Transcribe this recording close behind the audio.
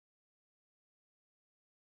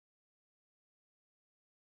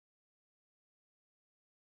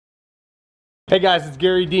Hey guys, it's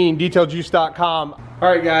Garry Dean, DetailJuice.com.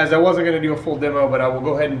 Alright guys, I wasn't going to do a full demo, but I will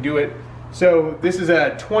go ahead and do it. So this is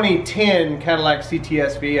a 2010 Cadillac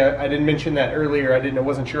Ctsv. I didn't mention that earlier. I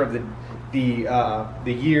wasn't sure of the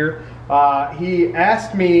year. He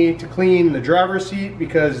asked me to clean the driver's seat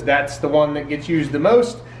because that's the one that gets used the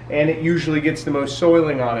most, and it usually gets the most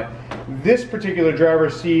soiling on it. This particular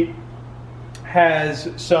driver's seat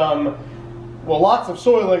has some, well, lots of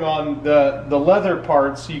soiling on the leather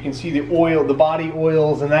parts, so you can see the oil, the body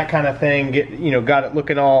oils and that kind of thing, got it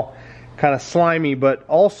looking all kind of slimy. But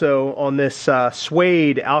also on this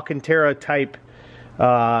suede Alcantara type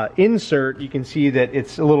insert, you can see that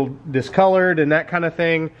it's a little discolored and that kind of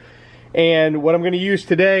thing. And what I'm going to use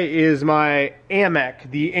today is my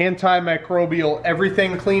AMEC, the antimicrobial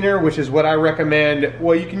everything cleaner, which is what I recommend.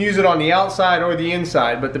 Well, you can use it on the outside or the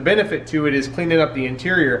inside, but the benefit to it is cleaning up the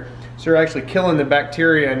interior. So you're actually killing the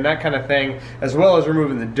bacteria and that kind of thing, as well as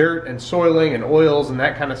removing the dirt and soiling and oils and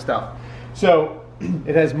that kind of stuff. So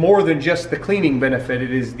it has more than just the cleaning benefit.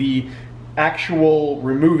 It is the actual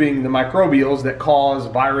removing the microbials that cause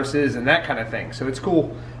viruses and that kind of thing. So it's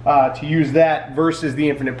cool to use that versus the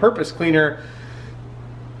infinite purpose cleaner.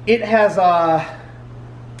 It has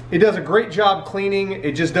it does a great job cleaning.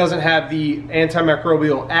 It just doesn't have the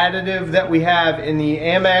antimicrobial additive that we have in the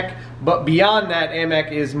AMEC, but beyond that,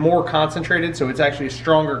 AMEC is more concentrated, so it's actually a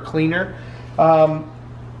stronger cleaner.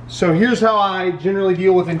 So here's how I generally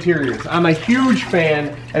deal with interiors. I'm a huge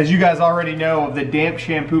fan, as you guys already know, of the damp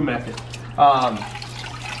shampoo method.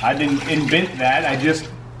 I didn't invent that. I just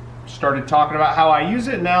started talking about how I use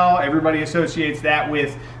it. Now everybody associates that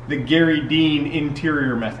with the Garry Dean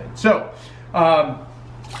interior method. So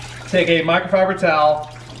take a microfiber towel.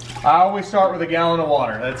 I always start with a gallon of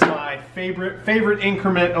water. That's my favorite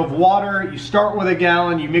increment of water. You start with a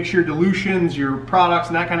gallon, you mix your dilutions, your products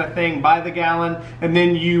and that kind of thing by the gallon, and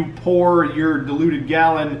then you pour your diluted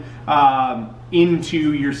gallon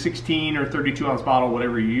into your 16 or 32 ounce bottle,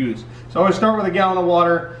 whatever you use. So I always start with a gallon of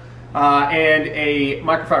water and a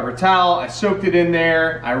microfiber towel. I soaked it in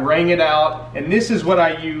there, I wrang it out, and this is what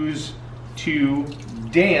I use to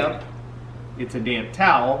damp, it's a damp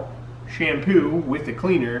towel, shampoo with the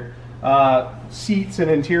cleaner, seats and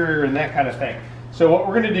interior and that kind of thing. So what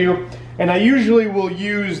we're going to do, and I usually will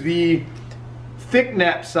use the thick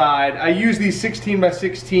nap side. I use these 16 by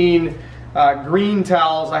 16 green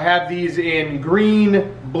towels. I have these in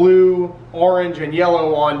green, blue, orange, and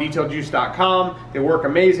yellow on DetailJuice.com. They work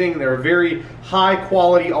amazing. They're a very high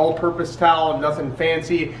quality all-purpose towel, nothing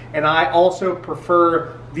fancy. And I also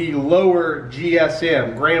prefer the lower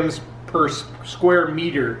GSM, grams per square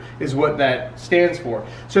meter is what that stands for.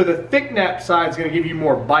 So the thick nap side is going to give you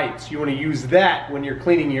more bites. You want to use that when you're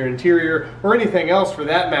cleaning your interior or anything else for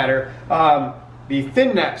that matter. The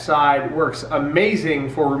thin nap side works amazing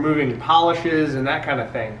for removing polishes and that kind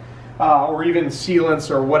of thing, or even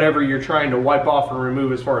sealants or whatever you're trying to wipe off and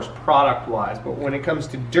remove as far as product wise. But when it comes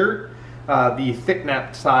to dirt, the thick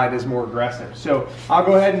nap side is more aggressive. So I'll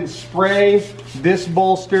go ahead and spray this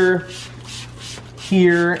bolster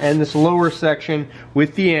here and this lower section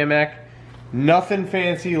with the AMEC. Nothing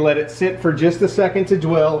fancy. Let it sit for just a second to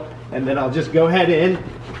dwell, and then I'll just go ahead and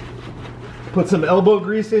put some elbow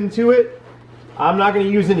grease into it. I'm not going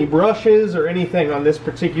to use any brushes or anything on this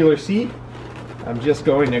particular seat. I'm just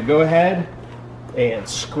going to go ahead and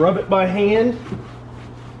scrub it by hand,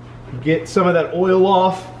 get some of that oil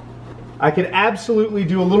off. I could absolutely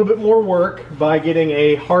do a little bit more work by getting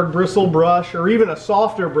a hard bristle brush or even a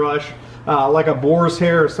softer brush like a boar's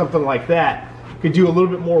hair or something like that. Could do a little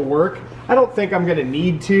bit more work. I don't think I'm going to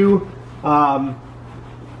need to,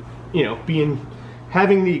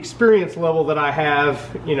 having the experience level that I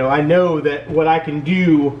have, I know that what I can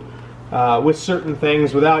do with certain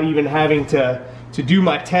things without even having to do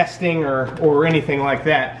my testing or anything like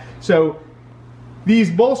that. So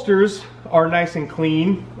these bolsters are nice and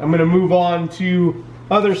clean. I'm going to move on to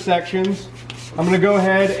other sections. I'm going to go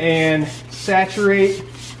ahead and saturate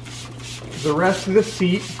the rest of the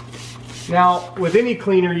seat. Now, with any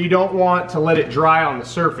cleaner, you don't want to let it dry on the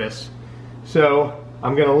surface. So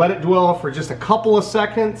I'm going to let it dwell for just a couple of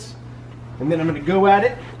seconds, and then I'm going to go at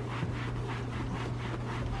it.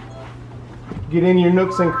 Get in your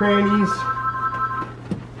nooks and crannies.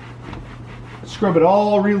 Scrub it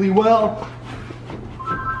all really well.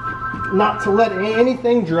 Not to let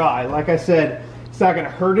anything dry. Like I said, it's not going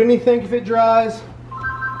to hurt anything if it dries,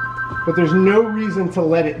 but there's no reason to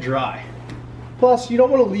let it dry. Plus, you don't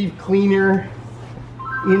want to leave cleaner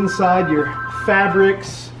inside your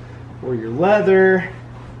fabrics or your leather.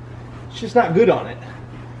 It's just not good on it.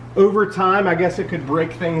 Over time, I guess it could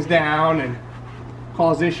break things down and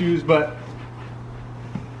cause issues, but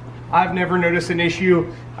I've never noticed an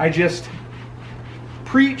issue. I just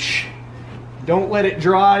preach, don't let it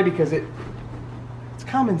dry, because it's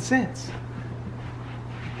common sense.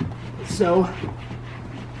 So,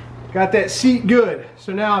 got that seat good.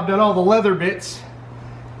 So now I've done all the leather bits.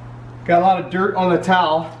 Got a lot of dirt on the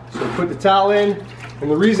towel. So put the towel in,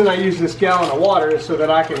 and the reason I use this gallon of water is so that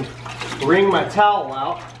I can wring my towel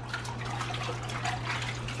out.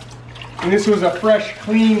 And this was a fresh,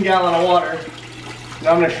 clean gallon of water.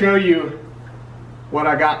 Now I'm going to show you what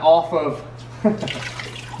I got off of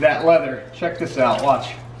that leather. Check this out,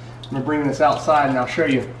 watch. I'm going to bring this outside and I'll show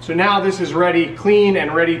you. So now this is ready, clean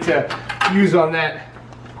and ready to use on that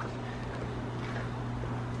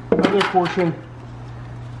other portion.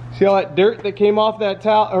 See all that dirt that came off that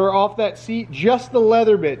towel, or off that seat? Just the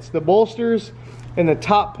leather bits, the bolsters and the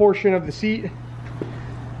top portion of the seat.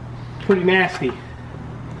 Pretty nasty.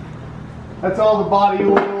 That's all the body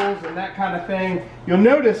oils and that kind of thing. You'll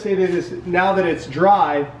notice it is, now that it's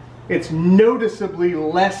dry, it's noticeably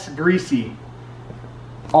less greasy.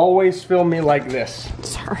 Always film me like this.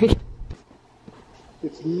 Sorry.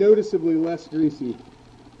 It's noticeably less greasy.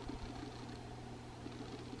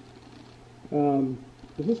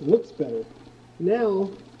 It just looks better.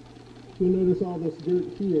 Now, you'll notice all this dirt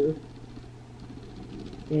here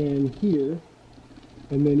and here,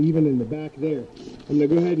 and then even in the back there. I'm going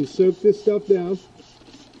to go ahead and soak this stuff down.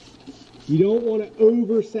 You don't want to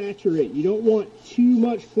oversaturate. You don't want too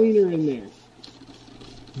much cleaner in there.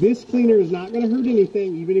 This cleaner is not going to hurt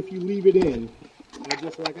anything even if you leave it in.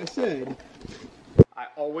 Just like I said, I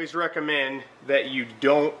always recommend that you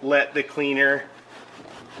don't let the cleaner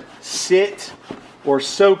sit or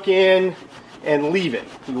soak in and leave it.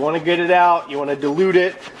 You want to get it out, you want to dilute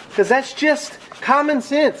it, because that's just common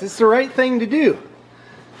sense. It's the right thing to do.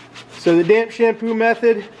 So the damp shampoo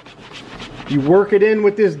method, you work it in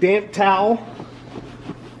with this damp towel,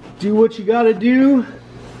 do what you got to do,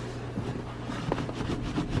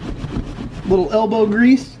 little elbow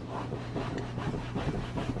grease.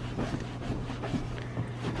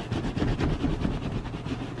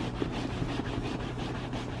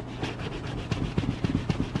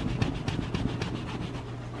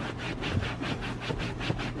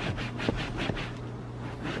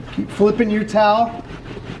 Keep flipping your towel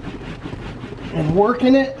and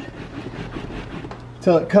working it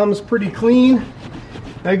till it comes pretty clean.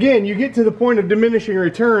 Again, you get to the point of diminishing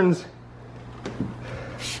returns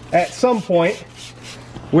at some point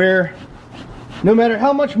where no matter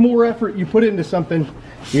how much more effort you put into something,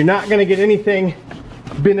 you're not going to get anything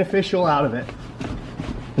beneficial out of it.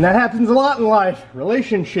 And that happens a lot in life.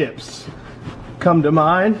 Relationships come to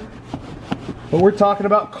mind, but we're talking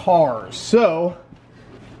about cars. So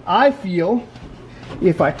I feel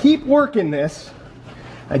if I keep working this,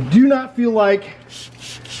 I do not feel like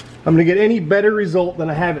I'm going to get any better result than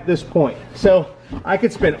I have at this point. So I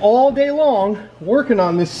could spend all day long working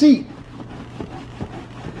on this seat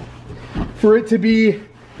for it to be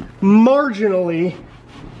marginally,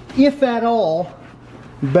 if at all,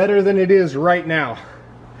 better than it is right now.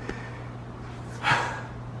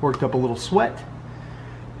 Worked up a little sweat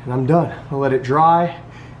and I'm done. I'll let it dry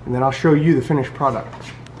and then I'll show you the finished product.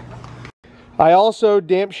 I also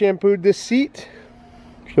damp shampooed this seat.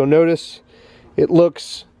 You'll notice it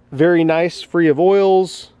looks very nice, free of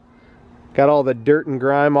oils. Got all the dirt and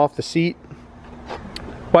grime off the seat.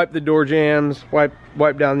 Wipe the door jambs, wipe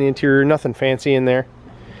down the interior, nothing fancy in there.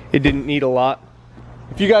 It didn't need a lot.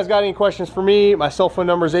 If you guys got any questions for me, my cell phone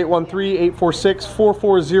number is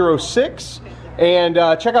 813-846-4406. And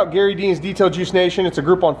check out Garry Dean's Detail Juice Nation. It's a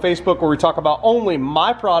group on Facebook where we talk about only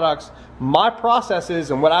my products, my processes,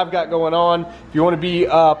 and what I've got going on. If you want to be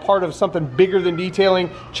part of something bigger than detailing,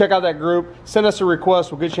 check out that group. Send us a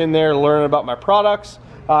request. We'll get you in there to learn about my products.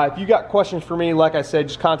 If you got questions for me, like I said,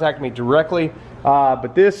 just contact me directly.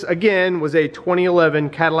 But this, again, was a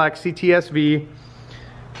 2011 Cadillac Ctsv.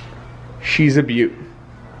 She's a beaut.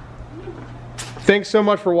 Thanks so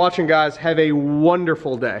much for watching, guys. Have a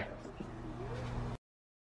wonderful day.